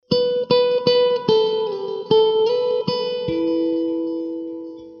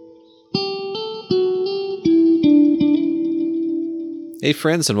Hey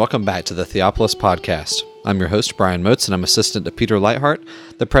friends, and welcome back to the Theopolis Podcast. I'm your host, Brian Motes, and I'm assistant to Peter Leithart,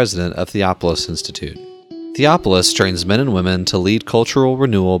 the president of Theopolis Institute. Theopolis trains men and women to lead cultural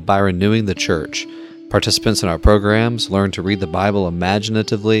renewal by renewing the church. Participants in our programs learn to read the Bible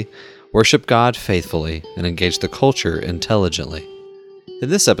imaginatively, worship God faithfully, and engage the culture intelligently.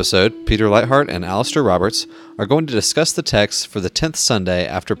 In this episode, Peter Leithart and Alistair Roberts are going to discuss the text for the 10th Sunday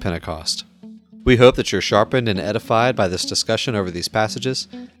after Pentecost. We hope that you're sharpened and edified by this discussion over these passages,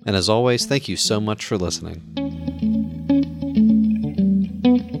 and as always, thank you so much for listening.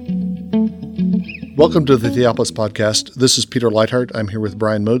 Welcome to the Theopolis Podcast. This is Peter Leithart. I'm here with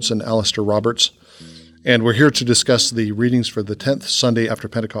Brian Motes and Alistair Roberts, and we're here to discuss the readings for the 10th Sunday after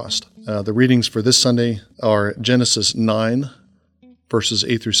Pentecost. The readings for this Sunday are Genesis 9, verses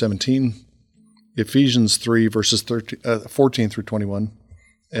 8 through 17, Ephesians 3, verses 14 through 21,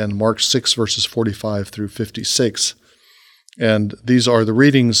 and Mark 6, verses 45 through 56. And these are the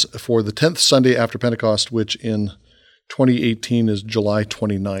readings for the 10th Sunday after Pentecost, which in 2018 is July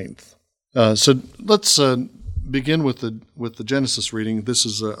 29th. So let's begin with the Genesis reading. This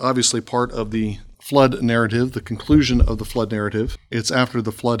is obviously part of the flood narrative, the conclusion of the flood narrative. It's after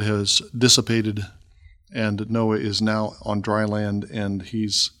the flood has dissipated and Noah is now on dry land, and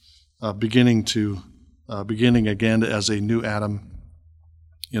he's beginning again as a new Adam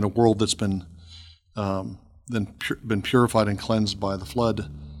in a world that's been purified and cleansed by the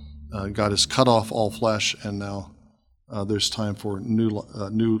flood. God has cut off all flesh, and now there's time for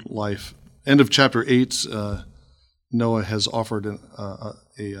new life. End of chapter 8, Noah has offered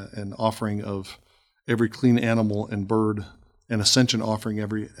an offering of every clean animal and bird, an ascension offering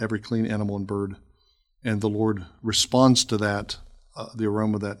every clean animal and bird, and the Lord responds to that, the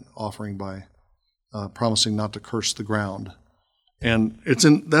aroma of that offering, by promising not to curse the ground. And it's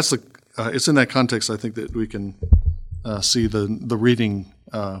in that context, I think, that we can see the reading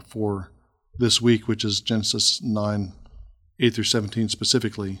for this week, which is Genesis 9, 8 through 17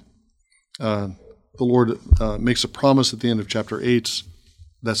 specifically. The Lord makes a promise at the end of chapter 8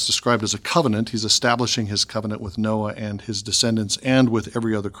 that's described as a covenant. He's establishing his covenant with Noah and his descendants and with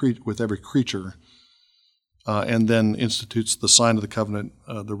every creature, and then institutes the sign of the covenant,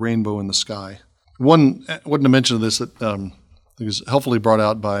 the rainbow in the sky. One dimension of this that is helpfully brought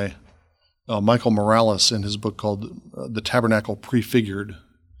out by Michael Morales in his book called The Tabernacle Prefigured.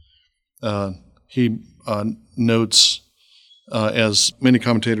 He notes, as many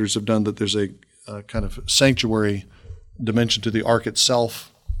commentators have done, that there's a kind of sanctuary dimension to the ark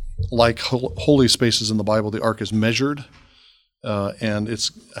itself. Like holy spaces in the Bible, the ark is measured, and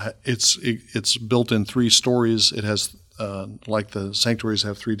it's built in 3 stories. It has, like the sanctuaries,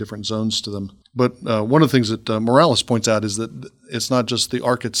 have 3 different zones to them. But one of the things that Morales points out is that it's not just the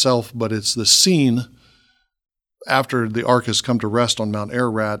ark itself, but it's the scene after the ark has come to rest on Mount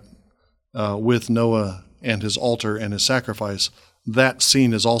Ararat with Noah and his altar and his sacrifice. That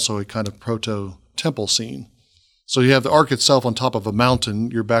scene is also a kind of proto-temple scene. So you have the ark itself on top of a mountain.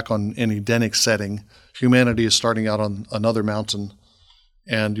 You're back on an Edenic setting. Humanity is starting out on another mountain.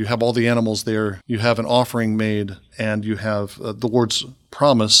 And you have all the animals there. You have an offering made, and you have the Lord's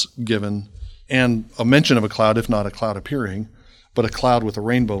promise given, and a mention of a cloud, if not a cloud appearing, but a cloud with a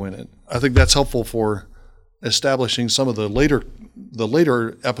rainbow in it. I think that's helpful for establishing some of the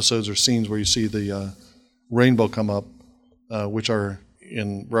later episodes or scenes where you see the rainbow come up, which are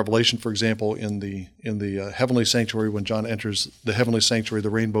in Revelation, for example, in the heavenly sanctuary. When John enters the heavenly sanctuary, the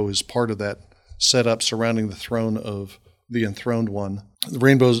rainbow is part of that setup surrounding the throne of the enthroned one. The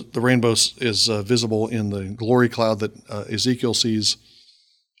rainbow is visible in the glory cloud that Ezekiel sees.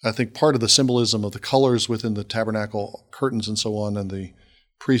 I think part of the symbolism of the colors within the tabernacle curtains and so on, and the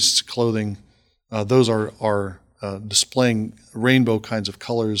priest's clothing, those are displaying rainbow kinds of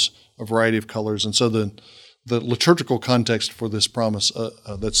colors, a variety of colors. And so the liturgical context for this promise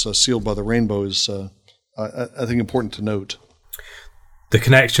that's sealed by the rainbow is, I think, important to note. The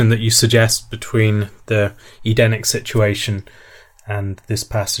connection that you suggest between the Edenic situation and this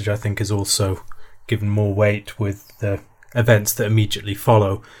passage, I think, is also given more weight with the events that immediately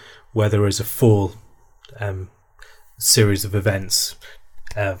follow, where there is a full series of events.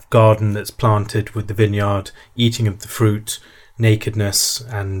 A garden that's planted with the vineyard, eating of the fruit, nakedness,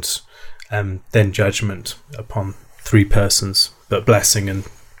 and then judgment upon 3 persons, but blessing in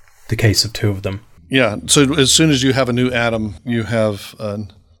the case of 2 of them. Yeah, so as soon as you have a new Adam, you have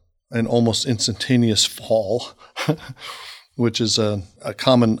an almost instantaneous fall, which is a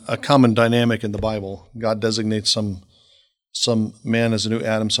common dynamic in the Bible. God designates some man as a new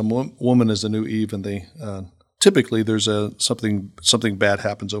Adam, some woman as a new Eve, and they typically there's something bad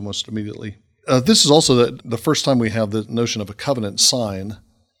happens almost immediately. This is also the first time we have the notion of a covenant sign,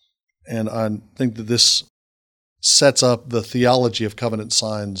 and I think that this sets up the theology of covenant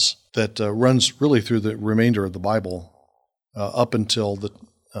signs that runs really through the remainder of the Bible, up until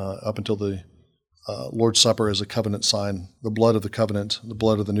the Lord's Supper as a covenant sign, the blood of the covenant, the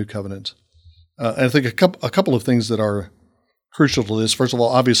blood of the new covenant. And I think a couple of things that are crucial to this. First of all,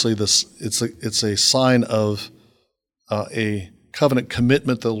 obviously, it's a sign of a covenant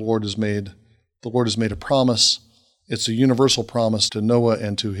commitment that the Lord has made. The Lord has made a promise. It's a universal promise to Noah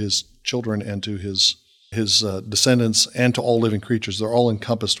and to his children and to his descendants and to all living creatures. They're all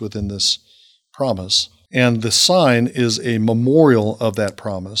encompassed within this promise. And the sign is a memorial of that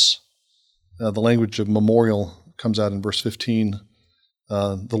promise. The language of memorial comes out in verse 15.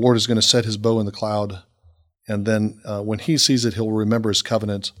 The Lord is going to set his bow in the cloud, and then when he sees it, he'll remember his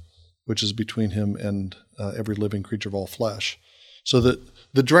covenant, which is between him and every living creature of all flesh. So the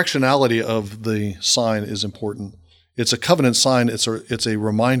directionality of the sign is important. It's a covenant sign. It's a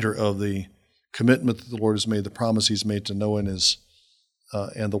reminder of the commitment that the Lord has made, the promise he's made to Noah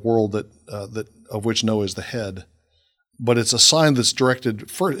and the world that of which Noah is the head. But it's a sign that's directed,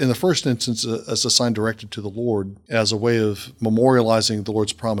 in the first instance, as a sign directed to the Lord as a way of memorializing the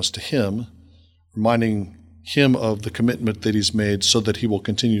Lord's promise to him, reminding him of the commitment that he's made so that he will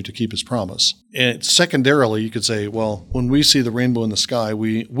continue to keep his promise. And secondarily, you could say, well, when we see the rainbow in the sky,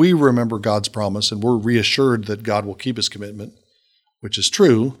 we remember God's promise and we're reassured that God will keep his commitment, which is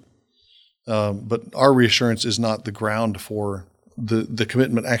true. But our reassurance is not the ground for the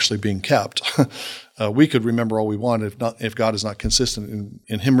commitment actually being kept. We could remember all we want. If God is not consistent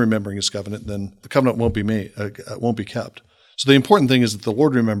in him remembering his covenant, then the covenant won't be kept. So the important thing is that the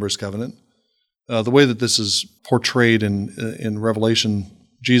Lord remembers covenant. The way that this is portrayed in Revelation,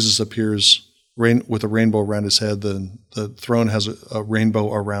 Jesus appears with a rainbow around his head. The throne has a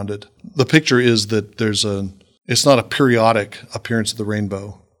rainbow around it. The picture is that it's not a periodic appearance of the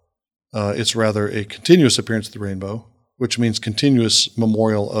rainbow. It's rather a continuous appearance of the rainbow, which means continuous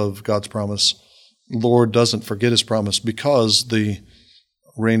memorial of God's promise. The Lord doesn't forget his promise because the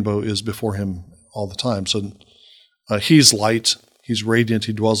rainbow is before him all the time. So he's light, he's radiant,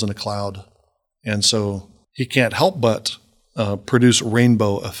 he dwells in a cloud. And so he can't help but produce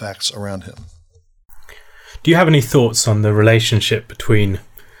rainbow effects around him. Do you have any thoughts on the relationship between,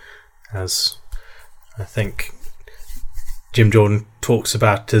 as I think Jim Jordan talks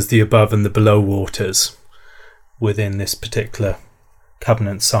about, as the above and the below waters within this particular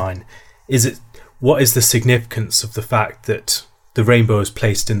covenant sign? What is the significance of the fact that the rainbow is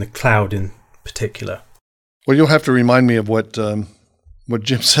placed in the cloud in particular? Well, you'll have to remind me of what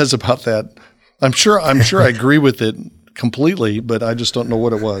Jim says about that. I'm sure I agree with it completely, but I just don't know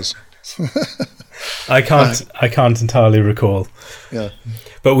what it was. I can't entirely recall. Yeah.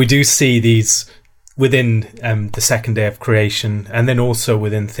 But we do see these within the second day of creation, and then also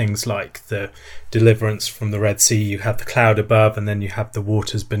within things like the deliverance from the Red Sea. You have the cloud above, and then you have the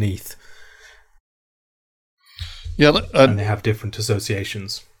waters beneath. Yeah, and they have different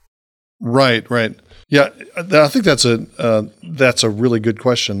associations. Right. Yeah, I think that's a really good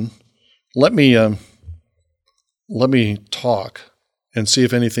question. Let me talk and see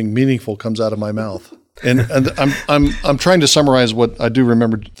if anything meaningful comes out of my mouth. And I'm trying to summarize what I do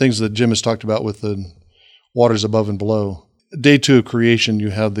remember, things that Jim has talked about with the waters above and below. Day 2 of creation, you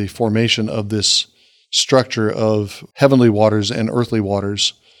have the formation of this structure of heavenly waters and earthly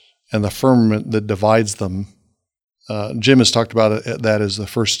waters, and the firmament that divides them. Jim has talked about that as the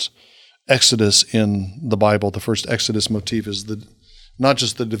first Exodus in the Bible. The first Exodus motif is not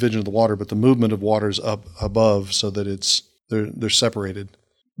just the division of the water, but the movement of waters up above, so that they're separated.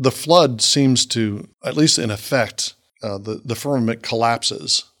 The flood seems to, at least in effect, the firmament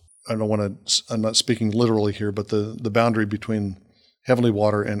collapses. I'm not speaking literally here, but the boundary between heavenly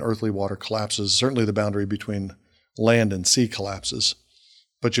water and earthly water collapses. Certainly the boundary between land and sea collapses.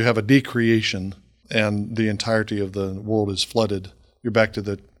 But you have a decreation, and the entirety of the world is flooded. You're back to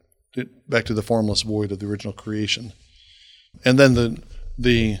the formless void of the original creation. And then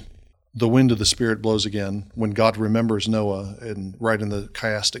the wind of the Spirit blows again when God remembers Noah, and right in the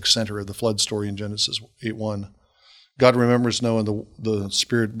chiastic center of the flood story in Genesis 8:1. God remembers Noah, and the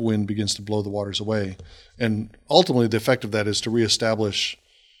Spirit wind begins to blow the waters away. And ultimately the effect of that is to reestablish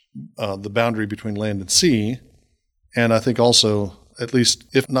the boundary between land and sea, and I think also, at least,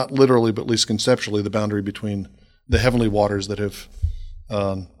 if not literally, but at least conceptually, the boundary between the heavenly waters that have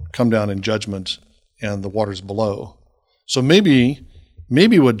come down in judgment and the waters below. So maybe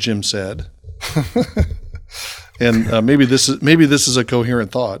what Jim said, and maybe this is a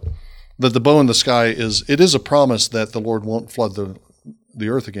coherent thought, that the bow in the sky is a promise that the Lord won't flood the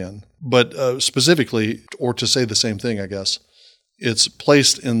earth again. But specifically, or to say the same thing, I guess, it's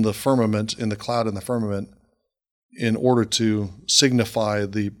placed in the firmament, in the cloud in the firmament, in order to signify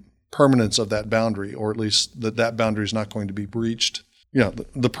the permanence of that boundary, or at least that boundary is not going to be breached. Yeah,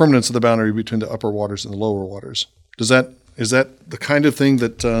 the permanence of the boundary between the upper waters and the lower waters. Is that the kind of thing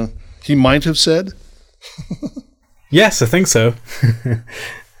that he might have said? Yes, I think so.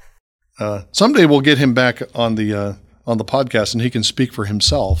 Someday we'll get him back on the podcast, and he can speak for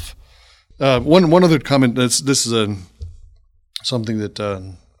himself. One other comment. This is something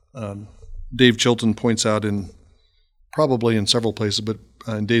that Dave Chilton points out probably in several places, but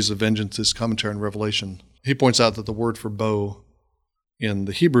in Days of Vengeance, his commentary on Revelation, he points out that the word for bow in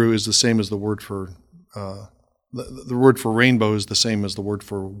the Hebrew is the same as the word for the word for rainbow is the same as the word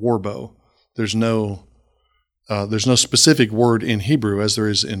for warbow. There's no specific word in Hebrew as there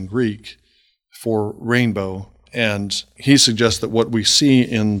is in Greek for rainbow, and he suggests that what we see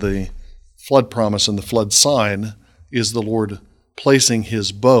in the flood promise and the flood sign is the Lord placing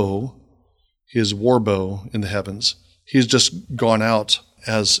his bow, his warbow, in the heavens. He's just gone out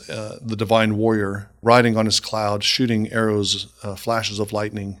as the divine warrior, riding on his cloud, shooting arrows, flashes of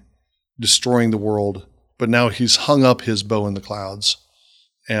lightning, destroying the world. But now he's hung up his bow in the clouds,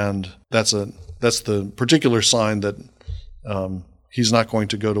 and that's the particular sign that he's not going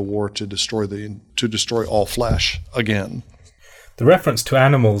to go to war to destroy all flesh again. The reference to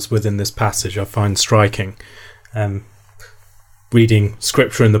animals within this passage I find striking. Reading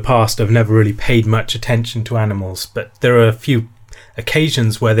scripture in the past, I've never really paid much attention to animals, but there are a few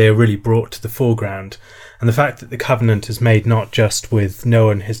occasions where they are really brought to the foreground, and the fact that the covenant is made not just with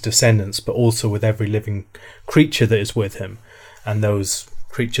Noah and his descendants, but also with every living creature that is with him, and those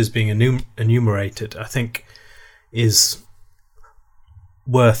creatures being enumerated, I think is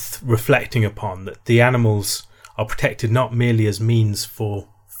worth reflecting upon, that the animals are protected not merely as means for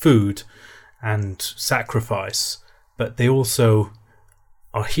food and sacrifice, but they also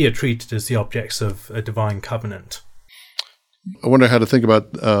are here treated as the objects of a divine covenant. I wonder how to think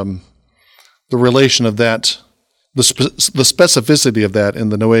about the relation of that, the specificity of that in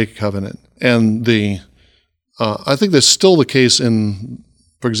the Noahic covenant, and I think that's still the case in,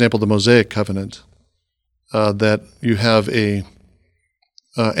 for example, the Mosaic covenant, that you have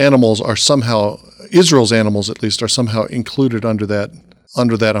animals are somehow, Israel's animals at least, are somehow included under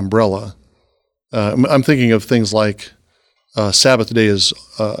that umbrella. I'm thinking of things like Sabbath day is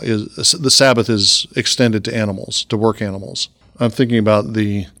the Sabbath is extended to animals, to work animals. I'm thinking about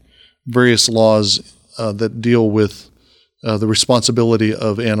the various laws that deal with the responsibility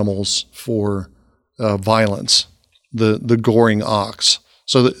of animals for violence, the goring ox.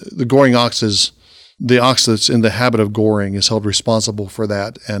 So the goring ox is the ox that's in the habit of goring is held responsible for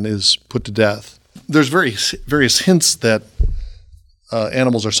that and is put to death. There's various hints that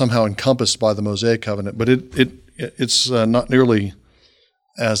animals are somehow encompassed by the Mosaic covenant, but it's not nearly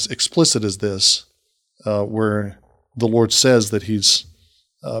as explicit as this, where the Lord says that he's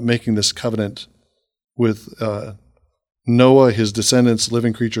making this covenant with Noah, his descendants,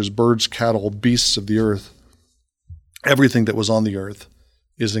 living creatures, birds, cattle, beasts of the earth. Everything that was on the earth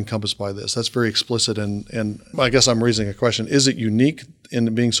is encompassed by this. That's very explicit, and I guess I'm raising a question. Is it unique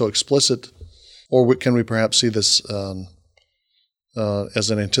in being so explicit, or can we perhaps see this as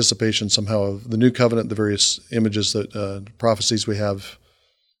an anticipation somehow of the new covenant, the various images that prophecies we have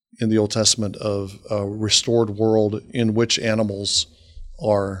in the Old Testament of a restored world in which animals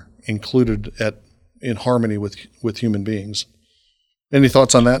are included in harmony with human beings? Any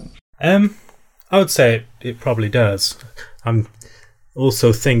thoughts on that? I would say it probably does. I'm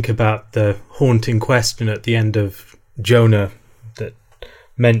also think about the haunting question at the end of Jonah that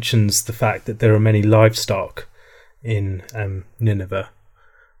mentions the fact that there are many livestock in Nineveh.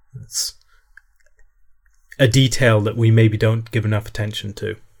 It's a detail that we maybe don't give enough attention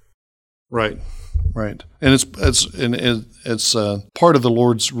to. Right, and it's part of the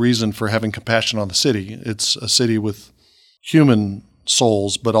Lord's reason for having compassion on the city. It's a city with human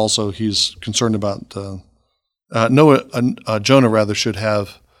souls, but also He's concerned about Jonah rather should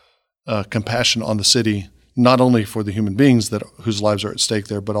have compassion on the city, not only for the human beings whose lives are at stake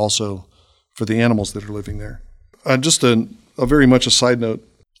there, but also for the animals that are living there. Just a very much a side note,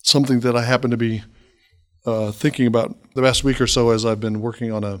 something that I happen to be thinking about the past week or so as I've been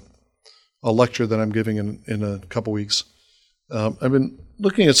working on a lecture that I'm giving in a couple weeks. I've been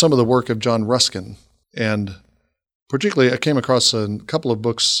looking at some of the work of John Ruskin, and particularly I came across a couple of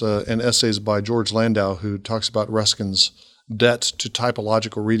books and essays by George Landau, who talks about Ruskin's debt to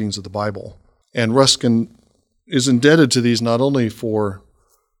typological readings of the Bible. And Ruskin is indebted to these not only for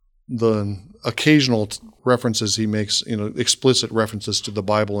the occasional references he makes, explicit references to the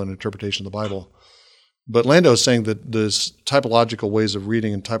Bible and interpretation of the Bible. But Landau is saying that these typological ways of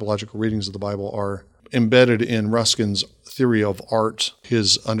reading and typological readings of the Bible are embedded in Ruskin's theory of art,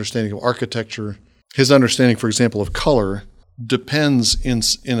 his understanding of architecture, his understanding, for example, of color, depends in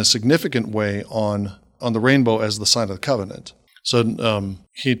a significant way on the rainbow as the sign of the covenant. So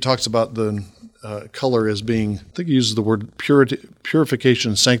he talks about the color as being, I think he uses the word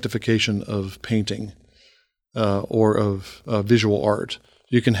purification, sanctification of painting or of visual art.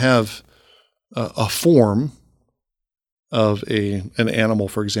 You can have a form of an animal,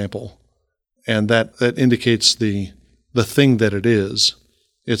 for example, and that indicates the thing that it is.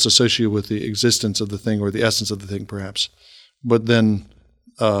 It's associated with the existence of the thing or the essence of the thing, perhaps. But then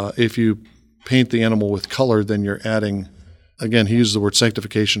if you paint the animal with color, then you're adding, again, he uses the word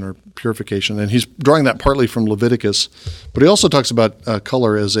sanctification or purification, and he's drawing that partly from Leviticus. But he also talks about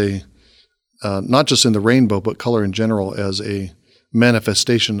color as not just in the rainbow, but color in general as a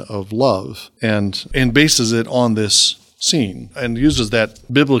manifestation of love, and bases it on this scene and uses that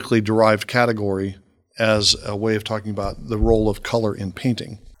biblically derived category as a way of talking about the role of color in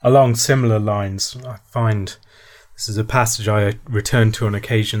painting. Along similar lines, I find this is a passage I return to on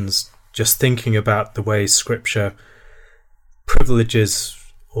occasions, just thinking about the way Scripture privileges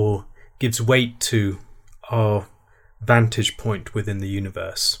or gives weight to our vantage point within the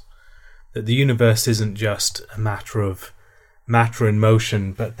universe. That the universe isn't just a matter of matter in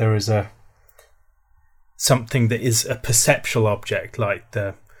motion, but there is something that is a perceptual object, like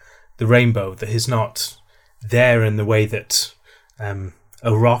the rainbow, that is not there in the way that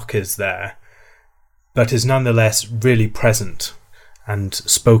a rock is there, but is nonetheless really present and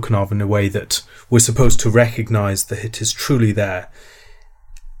spoken of in a way that we're supposed to recognize that it is truly there,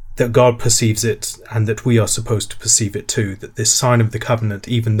 that God perceives it and that we are supposed to perceive it too, that this sign of the covenant,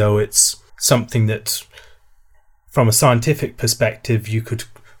 even though it's something that from a scientific perspective you could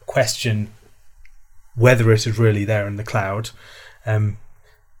question whether it is really there in the cloud,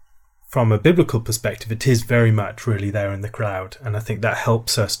 from a biblical perspective it is very much really there in the cloud, and I think that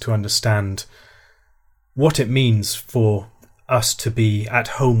helps us to understand what it means for us to be at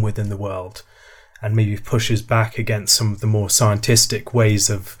home within the world, and maybe pushes back against some of the more scientistic ways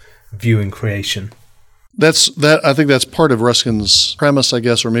of viewing creation. I think that's part of Ruskin's premise, I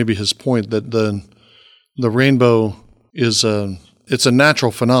guess, or maybe his point, that the rainbow is it's a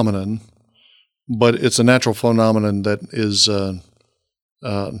natural phenomenon, but it's a natural phenomenon that is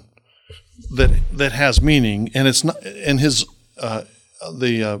that has meaning, and it's not. And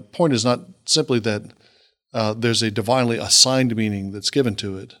the point is not simply that there's a divinely assigned meaning that's given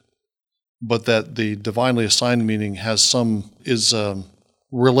to it, but that the divinely assigned meaning is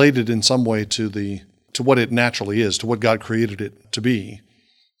related in some way to what it naturally is, to what God created it to be.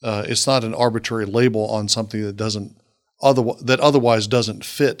 It's not an arbitrary label on something that otherwise doesn't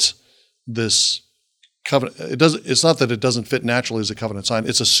fit this covenant. It's not that it doesn't fit naturally as a covenant sign.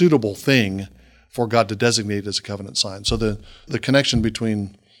 It's a suitable thing for God to designate as a covenant sign. So the connection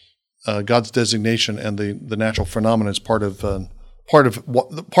between God's designation and the natural phenomenon is part of the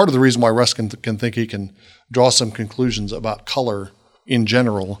reason why Ruskin can think he can draw some conclusions about color in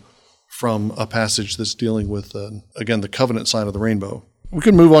general from a passage that's dealing with again the covenant sign of the rainbow. We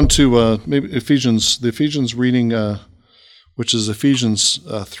can move on to maybe the Ephesians reading, which is Ephesians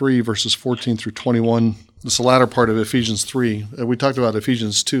 3 verses 14 through 21. It's the latter part of Ephesians 3. We talked about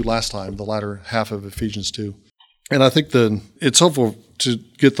Ephesians 2 last time, the latter half of Ephesians 2. And I think it's helpful to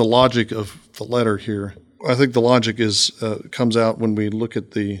get the logic of the letter here. I think the logic comes out when we look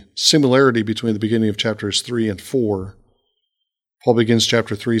at the similarity between the beginning of chapters 3 and 4. Paul begins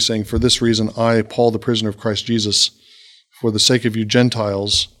chapter 3 saying, "For this reason I, Paul, the prisoner of Christ Jesus, for the sake of you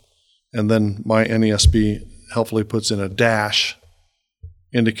Gentiles," and then my NESB helpfully puts in a dash,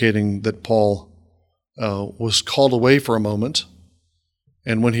 indicating that Paul was called away for a moment,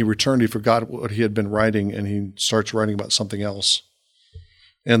 and when he returned, he forgot what he had been writing, and he starts writing about something else.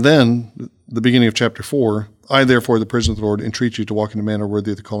 And then, the beginning of chapter 4, "I, therefore, the prisoner of the Lord, entreat you to walk in a manner worthy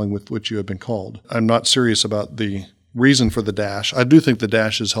of the calling with which you have been called." I'm not serious about the reason for the dash. I do think the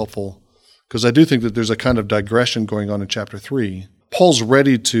dash is helpful, because I do think that there's a kind of digression going on in chapter 3. Paul's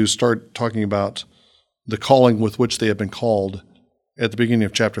ready to start talking about the calling with which they have been called at the beginning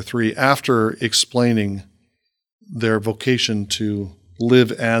of chapter 3, after explaining their vocation to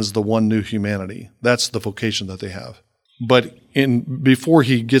live as the one new humanity. That's the vocation that they have. But before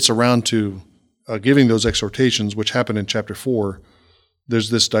he gets around to giving those exhortations, which happen in chapter 4, there's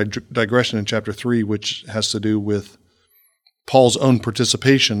this digression in chapter 3, which has to do with Paul's own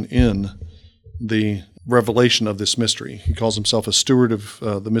participation in the revelation of this mystery. He calls himself a steward of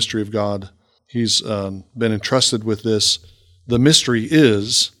the mystery of God. He's been entrusted with this. The mystery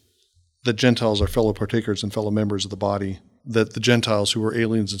is that Gentiles are fellow partakers and fellow members of the body, that the Gentiles who were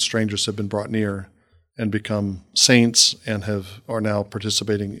aliens and strangers have been brought near and become saints and are now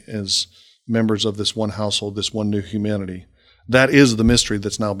participating as members of this one household, this one new humanity. That is the mystery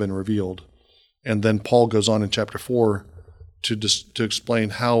that's now been revealed. And then Paul goes on in chapter 4 to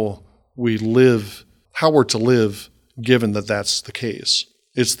explain how we're to live given that that's the case.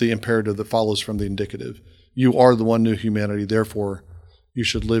 It's the imperative that follows from the indicative. You are the one new humanity, therefore you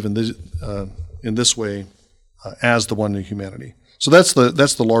should live in this way as the one new humanity. So that's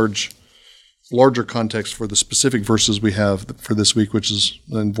the larger context for the specific verses we have for this week, which is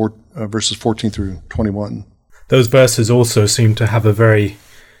in verses 14 through 21. Those verses also seem to have a very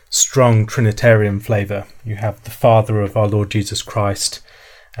strong Trinitarian flavour. You have the Father of our Lord Jesus Christ,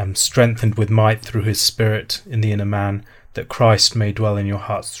 strengthened with might through his Spirit in the inner man, that Christ may dwell in your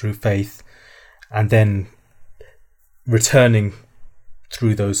hearts through faith, and then returning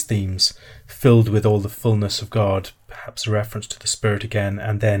through those themes, filled with all the fullness of God, perhaps a reference to the Spirit again,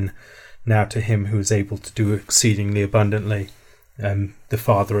 and then now to him who is able to do exceedingly abundantly, the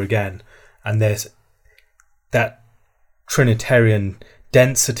Father again. And there's that Trinitarian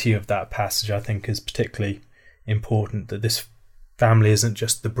density of that passage, I think, is particularly important, that this family isn't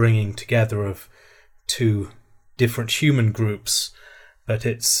just the bringing together of two different human groups, but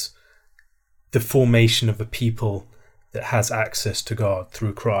it's the formation of a people that has access to God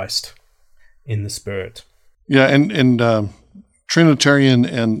through Christ in the Spirit. Yeah, and Trinitarian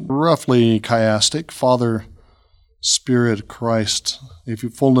and roughly chiastic, Father, Spirit, Christ. If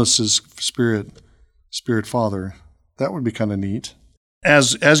your fullness is Spirit, Father, that would be kind of neat.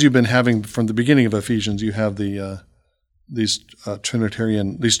 As you've been having from the beginning of Ephesians, you have these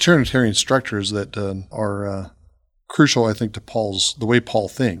Trinitarian structures that are crucial, I think, to the way Paul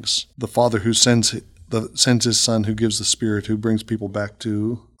thinks. The Father who sends his Son, who gives the Spirit, who brings people back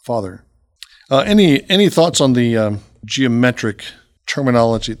to Father. Any thoughts on the geometric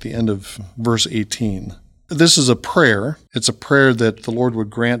terminology at the end of verse 18? This is a prayer. It's a prayer that the Lord would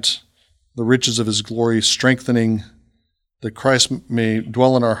grant the riches of his glory, strengthening, that Christ may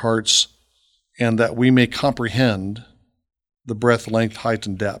dwell in our hearts, and that we may comprehend the breadth, length, height,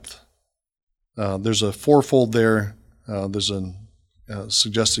 and depth. There's a fourfold there. There's a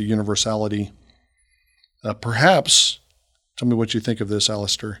suggested universality. Perhaps, tell me what you think of this,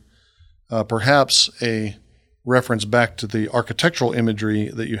 Alistair, perhaps a reference back to the architectural imagery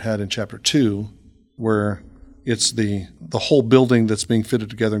that you had in chapter 2, where it's the whole building that's being fitted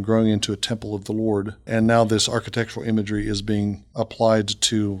together and growing into a temple of the Lord. And now this architectural imagery is being applied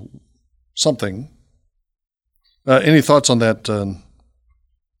to something. Any thoughts on that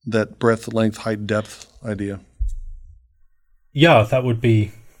breadth, length, height, depth idea? Yeah, that would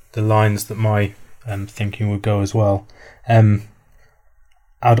be the lines that my thinking would go as well.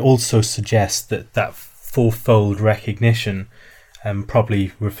 I'd also suggest that fourfold recognition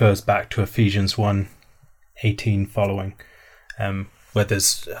probably refers back to Ephesians 1:18 following, where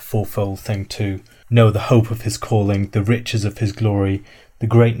there's a fourfold thing to know the hope of his calling, the riches of his glory, the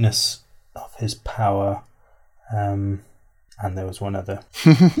greatness of his power, and there was one other.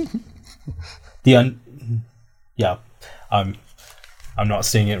 I'm not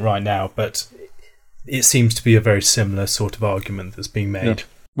seeing it right now, but it seems to be a very similar sort of argument that's being made. Yeah.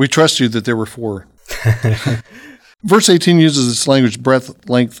 We trust you that there were four. Verse 18 uses this language, breadth,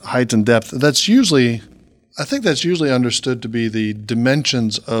 length, height, and depth. I think that's usually understood to be the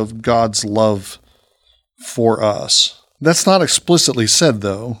dimensions of God's love for us. That's not explicitly said,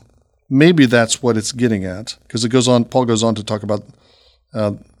 though. Maybe that's what it's getting at, because Paul goes on to talk about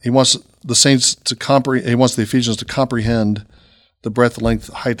he wants the Ephesians to comprehend the breadth,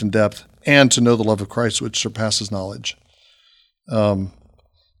 length, height, and depth, and to know the love of Christ, which surpasses knowledge.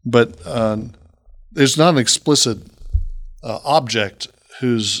 But there's not an explicit object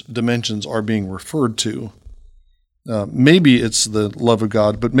whose dimensions are being referred to. Maybe it's the love of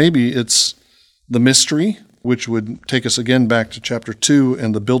God, but maybe it's the mystery, which would take us again back to chapter 2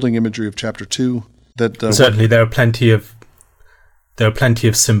 and the building imagery of chapter 2. Certainly, there are plenty of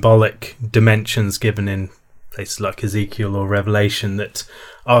symbolic dimensions given in places like Ezekiel or Revelation that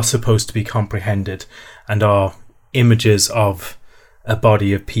are supposed to be comprehended and are images of a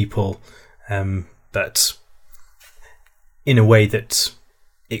body of people, but in a way that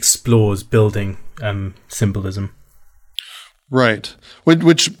explores building symbolism. Right,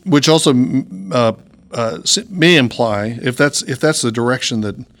 which also may imply, if that's the direction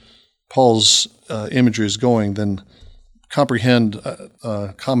that Paul's imagery is going, then would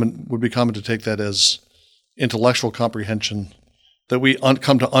be common to take that as intellectual comprehension, that we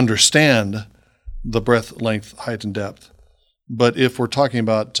come to understand the breadth, length, height, and depth. But if we're talking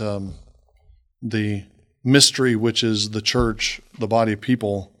about the mystery, which is the church, the body of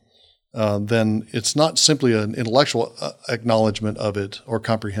people, then it's not simply an intellectual acknowledgement of it or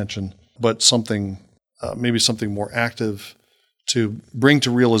comprehension, but something, maybe something more active to bring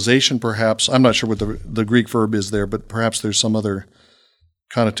to realization, perhaps. I'm not sure what the Greek verb is there, but perhaps there's some other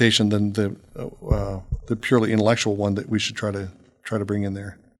connotation than the purely intellectual one that we should try to bring in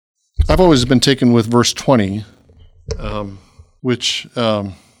there. I've always been taken with verse 20, which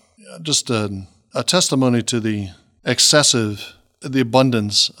just a testimony to the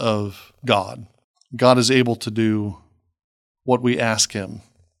abundance of God. God is able to do what we ask him.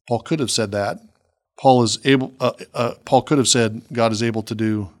 Paul could have said that. Paul could have said God is able to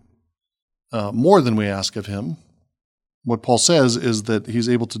do more than we ask of him. What Paul says is that he's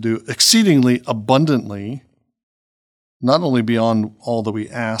able to do exceedingly abundantly, not only beyond all that we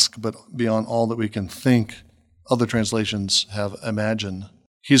ask, but beyond all that we can think. Other translations have imagine.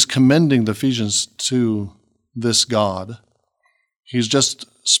 He's commending the Ephesians to this God. He's just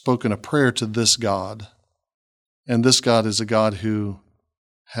spoken a prayer to this God. And this God is a God who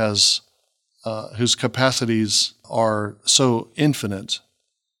has whose capacities are so infinite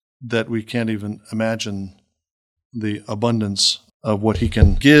that we can't even imagine the abundance of what he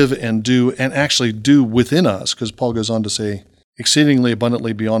can give and do and actually do within us, because Paul goes on to say, exceedingly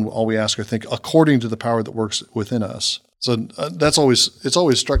abundantly beyond all we ask or think, according to the power that works within us. So it's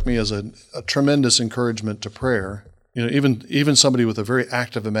always struck me as a tremendous encouragement to prayer. You know, even somebody with a very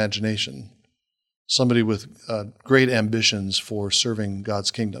active imagination, somebody with great ambitions for serving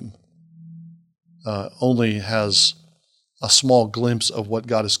God's kingdom, only has a small glimpse of what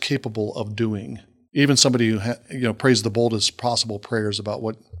God is capable of doing. Even somebody who prays the boldest possible prayers about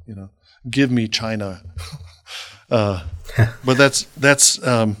what, give me China. But that's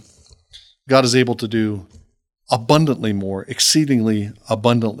God is able to do abundantly more, exceedingly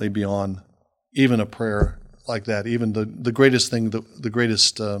abundantly beyond even a prayer like that. Even the greatest thing, the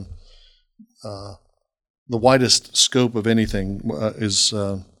greatest, the widest scope of anything is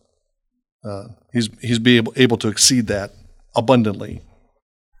he's able to exceed that abundantly.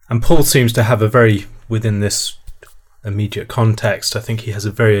 And Paul seems to have within this immediate context, I think he has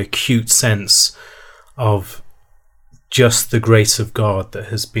a very acute sense of just the grace of God that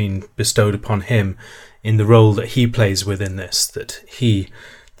has been bestowed upon him in the role that he plays within this, that he,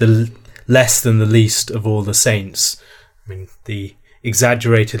 the less than the least of all the saints, I mean, the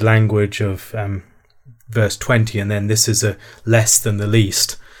exaggerated language of verse 20, and then this is a less than the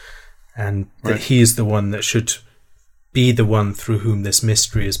least, and that he is the one that should be the one through whom this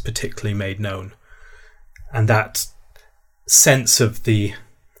mystery is particularly made known. And that sense of the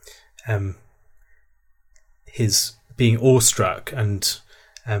his being awestruck and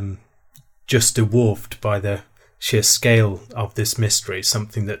just dwarfed by the sheer scale of this mystery,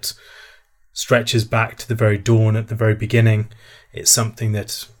 something that stretches back to the very dawn at the very beginning. It's something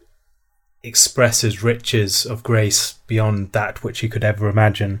that expresses riches of grace beyond that which he could ever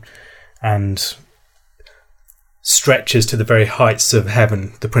imagine, and stretches to the very heights of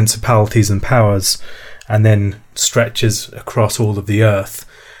heaven, the principalities and powers, and then stretches across all of the earth.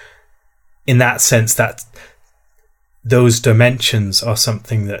 In that sense, that those dimensions are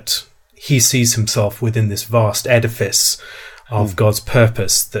something that he sees himself within this vast edifice of God's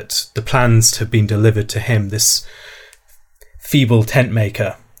purpose, that the plans have been delivered to him, this feeble tent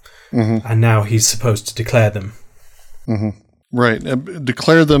maker, and now he's supposed to declare them. Right,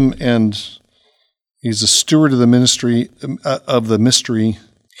 declare them, and he's a steward of the ministry of the mystery.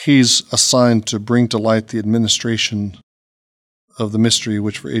 He's assigned to bring to light the administration of the mystery,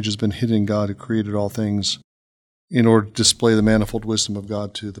 which for ages has been hidden in God who created all things, in order to display the manifold wisdom of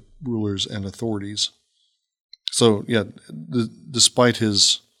God to the rulers and authorities. So, yeah, despite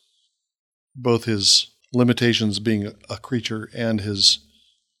both his limitations being a creature and his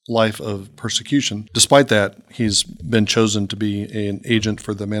life of persecution, despite that, he's been chosen to be an agent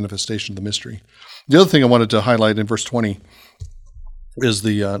for the manifestation of the mystery. The other thing I wanted to highlight in verse 20 is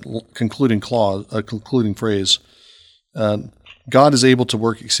the concluding phrase. God is able to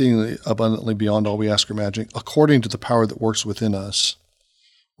work exceedingly abundantly beyond all we ask or imagine, according to the power that works within us,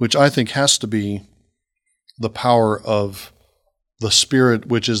 which I think has to be the power of the Spirit,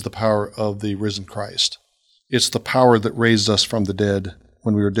 which is the power of the risen Christ. It's the power that raised us from the dead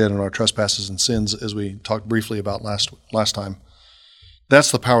when we were dead in our trespasses and sins, as we talked briefly about last time.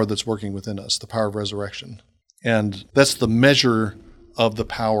 That's the power that's working within us, the power of resurrection. And that's the measure of the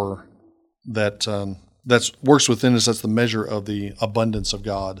power that works within us. That's the measure of the abundance of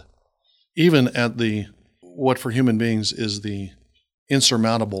God. Even at what for human beings is the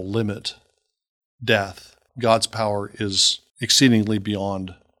insurmountable limit, death. God's power is exceedingly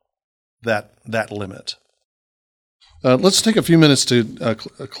beyond that limit. Let's take a few minutes to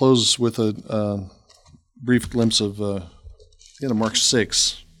close with a brief glimpse of Mark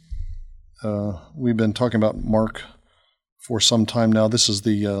 6. We've been talking about Mark for some time now. This is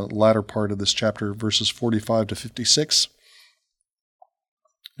the latter part of this chapter, verses 45 to 56.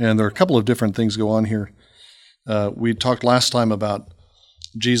 And there are a couple of different things go on here. We talked last time about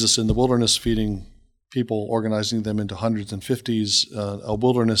Jesus in the wilderness feeding people, organizing them into hundreds and fifties, a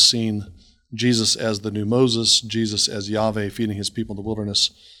wilderness scene, Jesus as the new Moses, Jesus as Yahweh feeding his people in the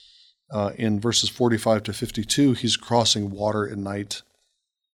wilderness. In verses 45 to 52, he's crossing water at night,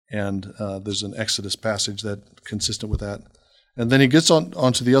 and there's an Exodus passage that consistent with that. And then he gets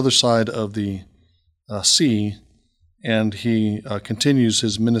onto the other side of the sea, and he continues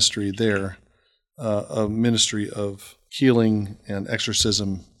his ministry there, a ministry of healing and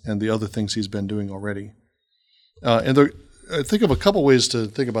exorcism and the other things he's been doing already. And I think of a couple ways to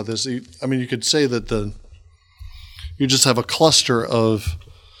think about this. I mean, you could say that you just have a cluster of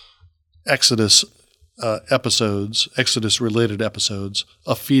Exodus episodes, Exodus-related episodes,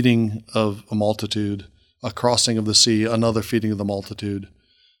 a feeding of a multitude, a crossing of the sea, another feeding of the multitude,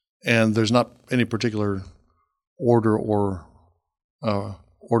 and there's not any particular order or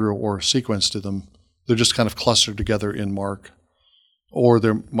sequence to them. They're just kind of clustered together in Mark, or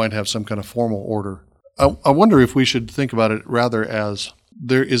there might have some kind of formal order. I wonder if we should think about it rather as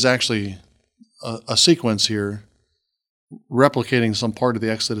there is actually a sequence here replicating some part of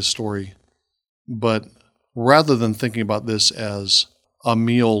the Exodus story, but rather than thinking about this as a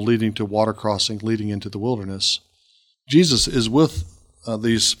meal leading to water crossing, leading into the wilderness, Jesus is with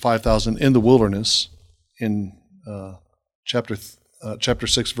these 5,000 in the wilderness in chapter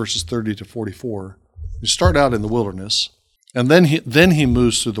 6, verses 30 to 44. You start out in the wilderness, and then he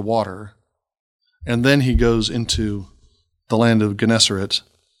moves through the water, and then he goes into the land of Gennesaret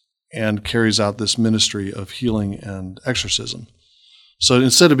and carries out this ministry of healing and exorcism. So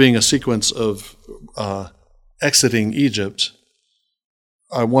instead of being a sequence of exiting Egypt,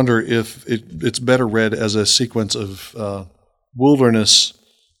 I wonder if it's better read as a sequence of wilderness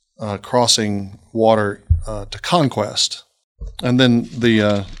crossing water to conquest. And then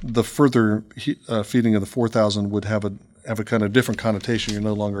the further feeding of the 4,000 would have a kind of different connotation. You're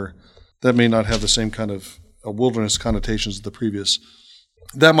no longer, that may not have the same kind of wilderness connotations as the previous.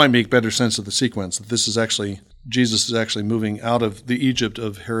 That might make better sense of the sequence. That this is actually, Jesus is actually moving out of the Egypt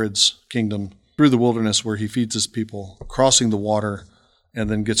of Herod's kingdom through the wilderness where he feeds his people, crossing the water, and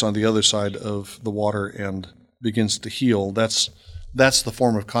then gets on the other side of the water and begins to heal. That's the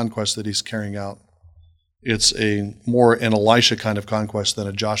form of conquest that he's carrying out. It's more an Elisha kind of conquest than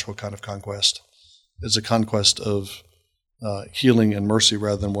a Joshua kind of conquest. It's a conquest of healing and mercy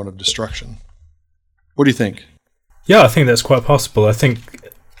rather than one of destruction. What do you think? Yeah, I think that's quite possible. I think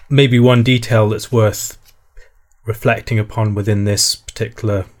maybe one detail that's worth reflecting upon within this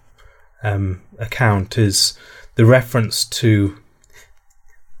particular account is the reference to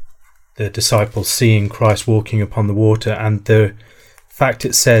the disciples seeing Christ walking upon the water, and the fact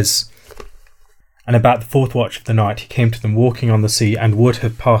it says, "And about the fourth watch of the night he came to them walking on the sea and would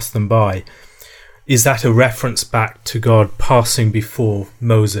have passed them by." Is that a reference back to God passing before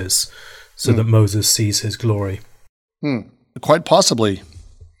Moses so that Moses sees his glory? Quite possibly.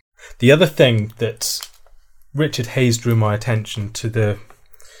 The other thing that Richard Hayes drew my attention to the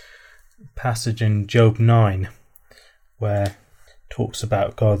passage in Job 9, where it talks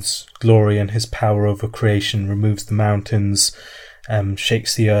about God's glory and his power over creation, removes the mountains,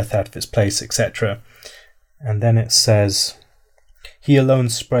 shakes the earth out of its place, etc. And then it says, "He alone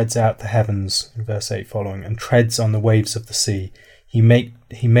spreads out the heavens," in verse 8 following, "and treads on the waves of the sea. He made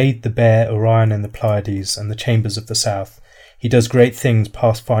the bear Orion and the Pleiades and the chambers of the south. He does great things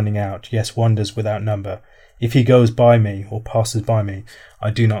past finding out, yes, wonders without number. If he goes by me or passes by me, I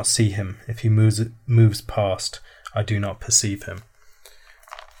do not see him. If he moves past, I do not perceive him."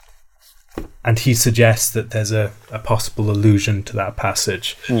 And he suggests that there's a possible allusion to that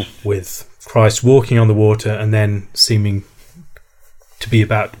passage with Christ walking on the water and then seeming to be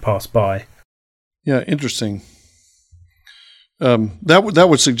about to pass by. Yeah, interesting. That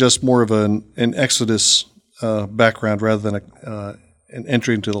would suggest more of an Exodus background rather than an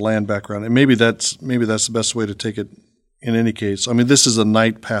entry into the land background, and maybe that's the best way to take it. In any case, I mean, this is a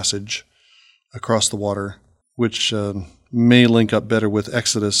night passage across the water, which may link up better with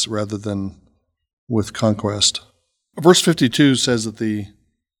Exodus rather than with conquest. Verse 52 says that the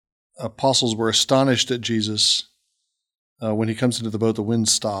apostles were astonished at Jesus. When he comes into the boat, the wind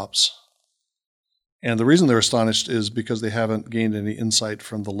stops. And the reason they're astonished is because they haven't gained any insight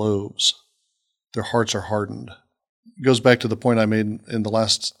from the loaves. Their hearts are hardened. It goes back to the point I made in the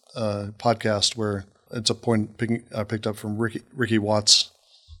last podcast, where it's a point I picked up from Ricky Watts,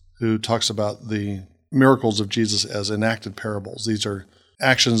 who talks about the miracles of Jesus as enacted parables. These are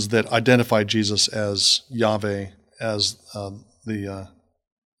actions that identify Jesus as Yahweh, as the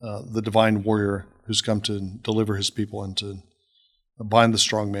divine warrior who's come to deliver his people and to bind the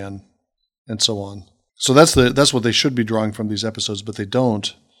strong man, and so on. So that's what they should be drawing from these episodes, but they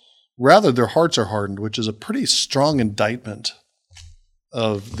don't. Rather, their hearts are hardened, which is a pretty strong indictment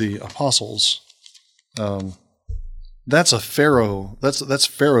of the apostles. That's a Pharaoh. That's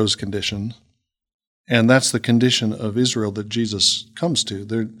Pharaoh's condition, and that's the condition of Israel that Jesus comes to.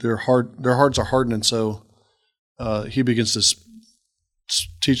 Their hearts are hardened, and so he begins to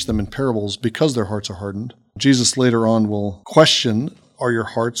teach them in parables because their hearts are hardened. Jesus later on will question: are your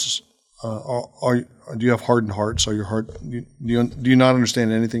hearts? Do you have hardened hearts? Are your heart? Do you not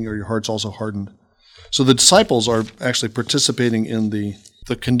understand anything? Are your hearts also hardened? So the disciples are actually participating in the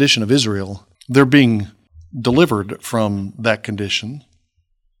condition of Israel. They're being delivered from that condition.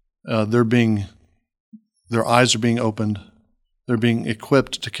 Their eyes are being opened. They're being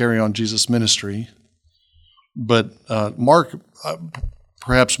equipped to carry on Jesus' ministry. But Mark,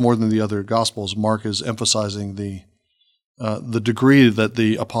 perhaps more than the other Gospels, Mark is emphasizing the degree that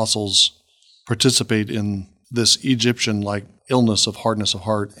the apostles participate in this Egyptian-like illness of hardness of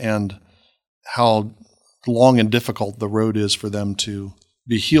heart, and how long and difficult the road is for them to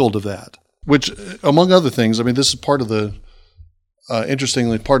be healed of that. Which, among other things, I mean, this is part of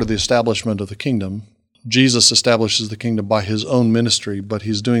interestingly, part of the establishment of the kingdom. Jesus establishes the kingdom by his own ministry, but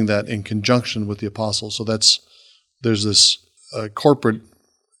he's doing that in conjunction with the apostles. So there's this corporate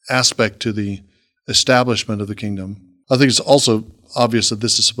aspect to the establishment of the kingdom. I think it's also obvious that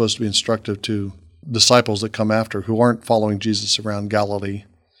this is supposed to be instructive to disciples that come after, who aren't following Jesus around Galilee.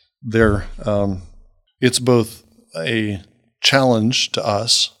 It's both a challenge to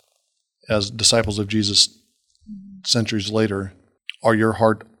us as disciples of Jesus centuries later. Are your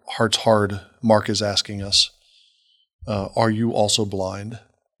hearts hard? Mark is asking us. Are you also blind?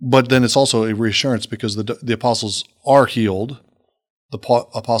 But then it's also a reassurance, because the apostles are healed. The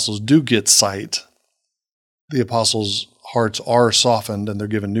apostles do get sight. The apostles' hearts are softened, and they're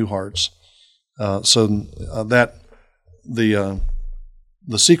given new hearts. The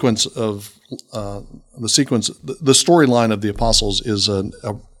storyline of the apostles is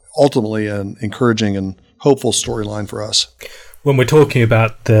ultimately an encouraging and hopeful storyline for us. When we're talking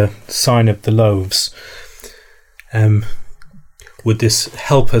about the sign of the loaves, would this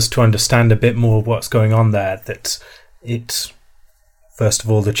help us to understand a bit more of what's going on there? First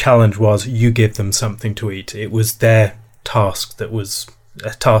of all, the challenge was, you give them something to eat. It was their task that was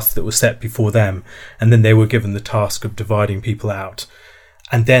set before them, and then they were given the task of dividing people out,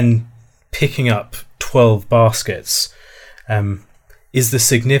 and then picking up 12 baskets. Is the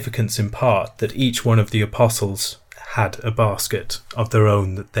significance in part that each one of the apostles had a basket of their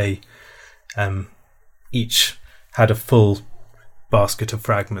own, that they each had a full basket of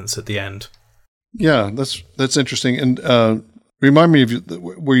fragments at the end? Yeah, that's interesting. And remind me of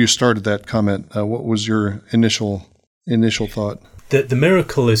where you started that comment. What was your initial thought? The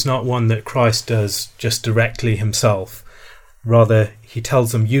miracle is not one that Christ does just directly himself. Rather, he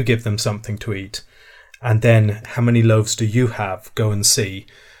tells them, you give them something to eat. And then, how many loaves do you have? Go and see.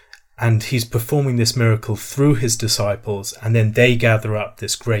 And he's performing this miracle through his disciples, and then they gather up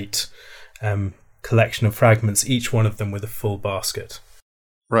this great collection of fragments, each one of them with a full basket.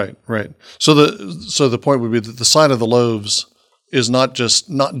 Right. So the point would be that the sign of the loaves is not just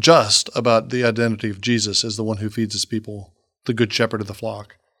about the identity of Jesus as the one who feeds his people, the good shepherd of the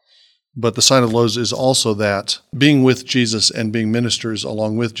flock. But the sign of the loaves is also that being with Jesus and being ministers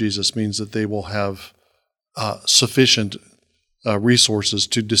along with Jesus means that they will have sufficient resources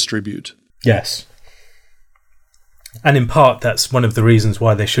to distribute. Yes. And in part, that's one of the reasons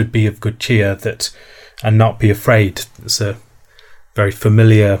why they should be of good cheer and not be afraid. It's a very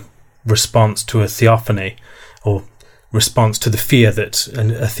familiar response to a theophany, or response to the fear that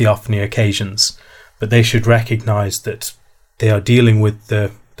a theophany occasions. But they should recognize that they are dealing with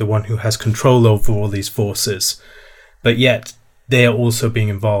the one who has control over all these forces, but yet they are also being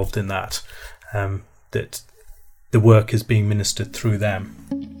involved in that, that the work is being ministered through them.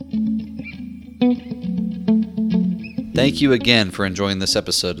 Thank you again for enjoying this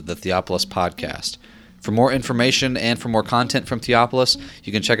episode of the Theopolis Podcast. For more information and for more content from Theopolis,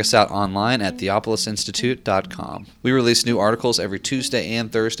 you can check us out online at theopolisinstitute.com. We release new articles every Tuesday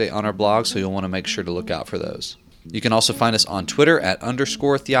and Thursday on our blog, so you'll want to make sure to look out for those. You can also find us on Twitter at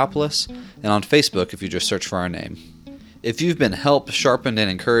 _Theopolis and on Facebook if you just search for our name. If you've been helped, sharpened, and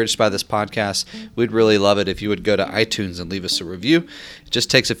encouraged by this podcast, we'd really love it if you would go to iTunes and leave us a review. It just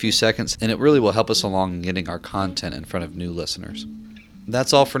takes a few seconds, and it really will help us along in getting our content in front of new listeners.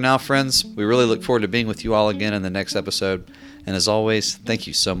 That's all for now, friends. We really look forward to being with you all again in the next episode. And as always, thank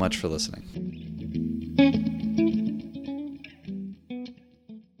you so much for listening.